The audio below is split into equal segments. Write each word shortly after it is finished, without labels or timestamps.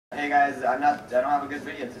Hey guys, I don't have a good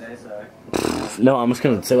video today, so. No, I'm just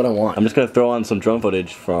gonna say what I want. I'm just gonna throw on some drone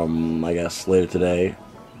footage from, I guess, later today,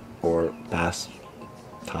 or past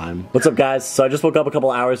time. What's up, guys? So I just woke up a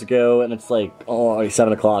couple hours ago, and it's like, oh,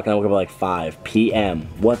 7 o'clock, and I woke up at like 5 p.m.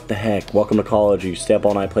 What the heck? Welcome to college. You stay up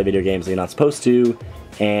all night, play video games that you're not supposed to,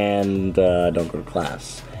 and don't go to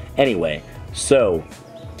class. Anyway, so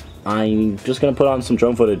I'm just gonna put on some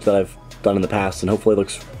drone footage that I've done in the past, and hopefully it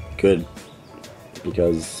looks good,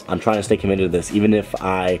 because I'm trying to stay committed to this. Even if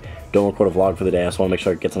I don't record a vlog for the day, I just want to make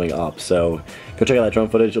sure I get something up. So go check out that drone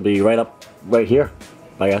footage. It'll be right here,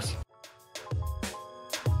 I guess.